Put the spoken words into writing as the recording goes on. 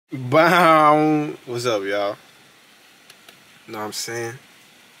Bow. What's up, y'all? Know what I'm saying?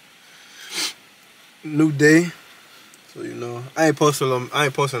 New day. So I ain't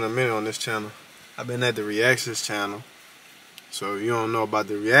posting a minute on this channel. I've been at the Reactions channel. So if you don't know about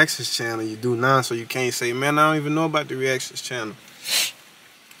the Reactions channel, you do now, so you can't say, man, I don't even know about the Reactions channel.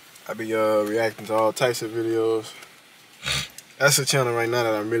 I be reacting to all types of videos. That's the channel right now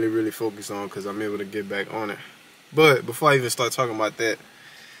that I'm really focused on because I'm able to get back on it. But before I even start talking about that,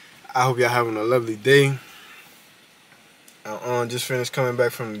 I hope y'all having a lovely day. I just finished coming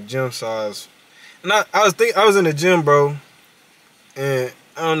back from the gym, so I was in the gym, bro, and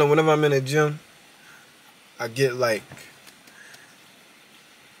I don't know, whenever I'm in the gym, I get real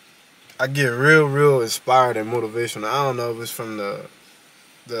inspired and motivational. I don't know if it's from the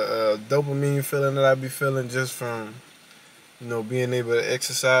dopamine feeling that I be feeling just from, being able to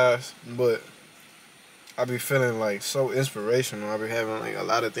exercise, but I be feeling like so inspirational. I be having like a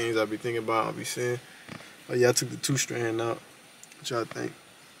lot of things I be thinking about. I be saying, oh yeah, I took the 2-strand out. What y'all think?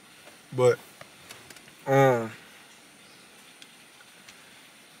 But I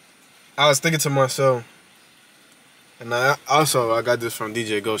was thinking to myself, and I got this from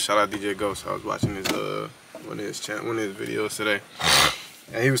DJ Ghost. Shout out DJ Ghost. I was watching one of his videos today,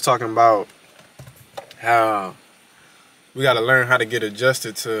 and he was talking about how we got to learn how to get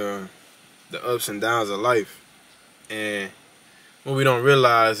adjusted to the ups and downs of life. And what we don't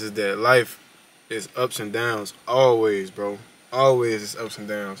realize is that life is ups and downs always, bro. Always is ups and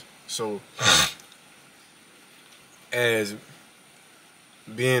downs. So as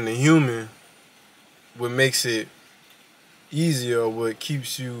being a human, what makes it easier, what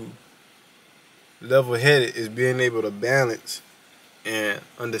keeps you level-headed, is being able to balance and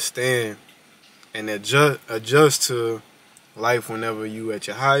understand and adjust to life whenever you at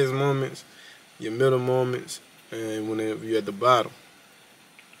your highest moments, your middle moments, and whenever you're at the bottom.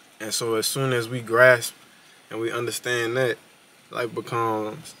 And so as soon as we grasp and we understand that, life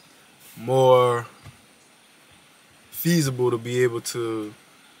becomes more feasible to be able to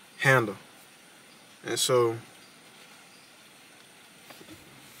handle. And so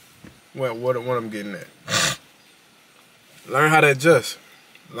what I'm getting at, learn how to adjust.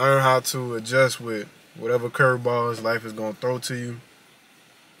 Learn how to adjust with whatever curveballs life is going to throw to you,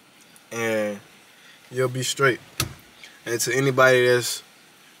 and you'll be straight. And to anybody that's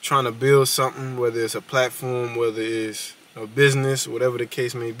trying to build something, whether it's a platform, whether it's a business, whatever the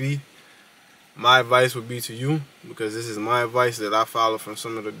case may be, my advice would be to you, because this is my advice that I follow from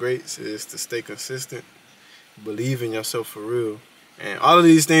some of the greats, is to stay consistent, believe in yourself for real. And all of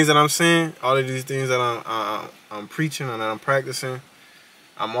these things that I'm saying, all of these things that I'm preaching and that I'm practicing,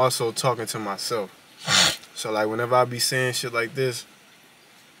 I'm also talking to myself. So like whenever I be saying shit like this,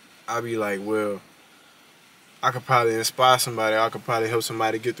 I be like, well, I could probably inspire somebody. I could probably help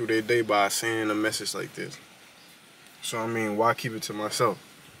somebody get through their day by saying a message like this. So I mean, why keep it to myself?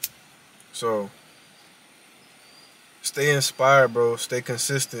 So stay inspired, bro. Stay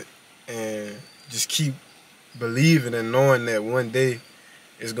consistent, and just keep believing and knowing that one day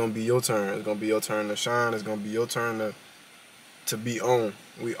it's gonna be your turn. It's gonna be your turn to shine. It's gonna be your turn to be on.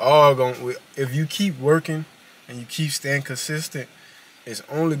 We all gonna. If you keep working and you keep staying consistent, it's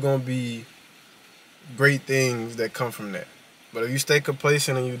only gonna be great things that come from that. But if you stay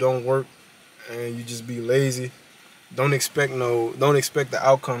complacent and you don't work and you just be lazy, don't expect the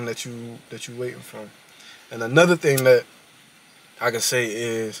outcome that you waiting for. And another thing that I can say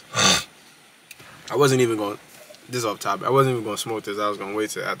is, I wasn't even going, this is off topic, I wasn't even going to smoke this. I was going to wait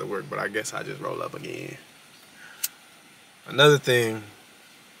till after work, but I guess I just roll up again. Another thing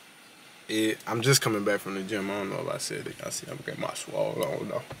is, I'm just coming back from the gym. I don't know if I said it. I see I'm getting my swallow. I don't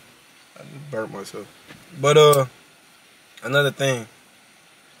know. I burnt myself. But another thing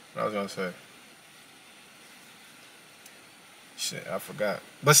I was going to say. Shit, I forgot.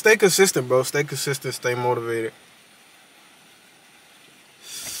 But stay consistent, bro. Stay consistent. Stay motivated.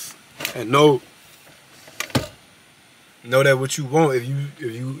 And know that what you want, if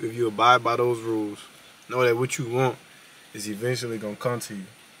you abide by those rules, know that what you want is eventually gonna come to you.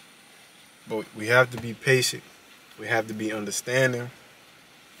 But we have to be patient. We have to be understanding.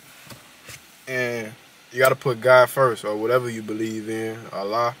 And you gotta put God first, or whatever you believe in.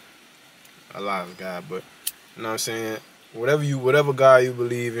 Allah is God, but you know what I'm saying? Whatever God you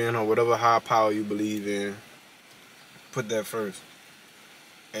believe in, or whatever high power you believe in, put that first.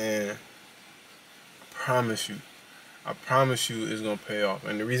 And I promise you it's gonna pay off.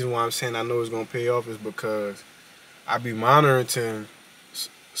 And the reason why I'm saying I know it's gonna pay off is because I be monitoring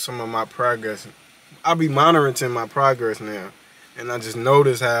some of my progress. I be monitoring my progress now, and I just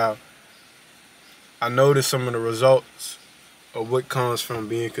notice how I notice some of the results of what comes from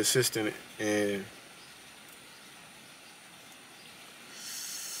being consistent and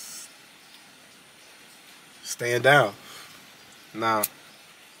staying down. Now,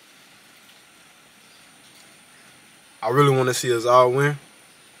 I really want to see us all win,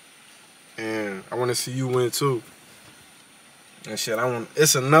 and I want to see you win too. And shit,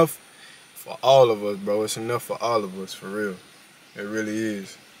 it's enough for all of us, bro. It's enough for all of us, for real. It really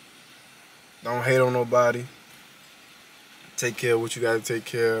is. Don't hate on nobody. Take care of what you gotta take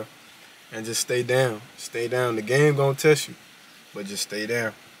care of, and just stay down. Stay down. The game gonna test you, but just stay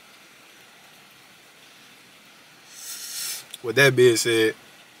down. With that being said,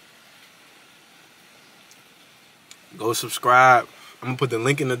 go subscribe. I'm gonna put the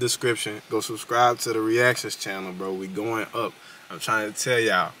link in the description. Go subscribe to the Reactions channel, bro. We going up. I'm trying to tell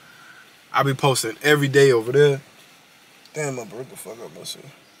y'all. I be posting every day over there. Damn, I broke the fuck up myself.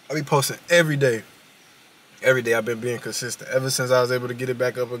 I be posting every day. Every day I've been being consistent. Ever since I was able to get it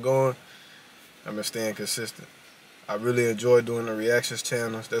back up and going, I've been staying consistent. I really enjoy doing the Reactions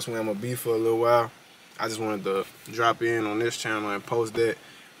channels. That's where I'm gonna be for a little while. I just wanted to drop in on this channel and post that,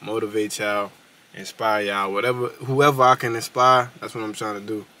 motivate y'all, inspire y'all, whoever I can inspire, that's what I'm trying to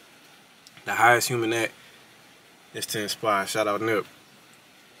do. The highest human act is to inspire. Shout out Nip.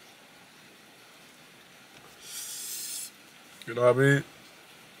 You know what I mean?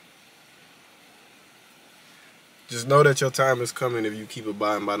 Just know that your time is coming if you keep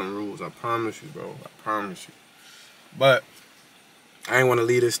abiding by them rules. I promise you, bro. I promise you. But I didn't want to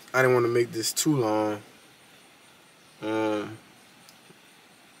leave this. I didn't want to make this too long.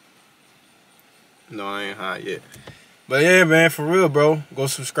 No, I ain't hot yet. But yeah, man, for real, bro. Go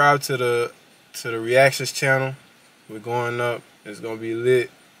subscribe to the Reactions channel. We're going up. It's gonna be lit.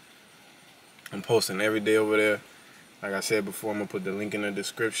 I'm posting every day over there. Like I said before, I'm gonna put the link in the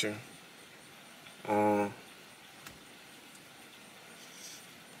description.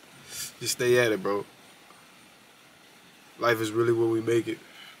 Just stay at it, bro. Life is really what we make it.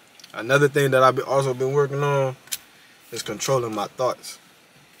 Another thing that I've also been working on is controlling my thoughts.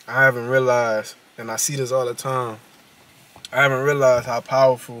 I haven't realized, and I see this all the time, I haven't realized how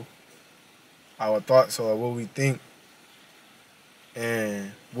powerful our thoughts are, what we think,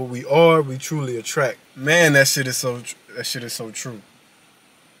 and what we are, we truly attract. Man, that shit is so true.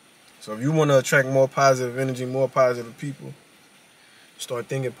 So if you want to attract more positive energy, more positive people, start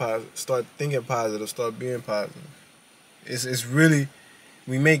thinking positive. Start thinking positive. Start being positive. It's really,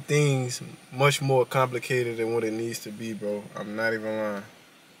 we make things much more complicated than what it needs to be, bro. I'm not even lying.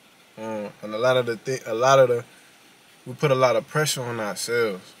 And we put a lot of pressure on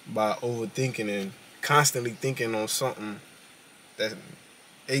ourselves by overthinking and constantly thinking on something that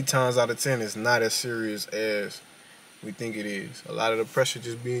 8 times out of 10 is not as serious as we think it is. A lot of the pressure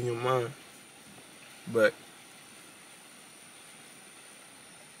just be in your mind. But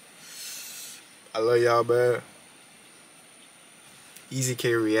I love y'all, man. Easy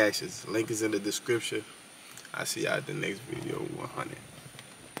K Reactions. Link is in the description. I'll see y'all at the next video. 100.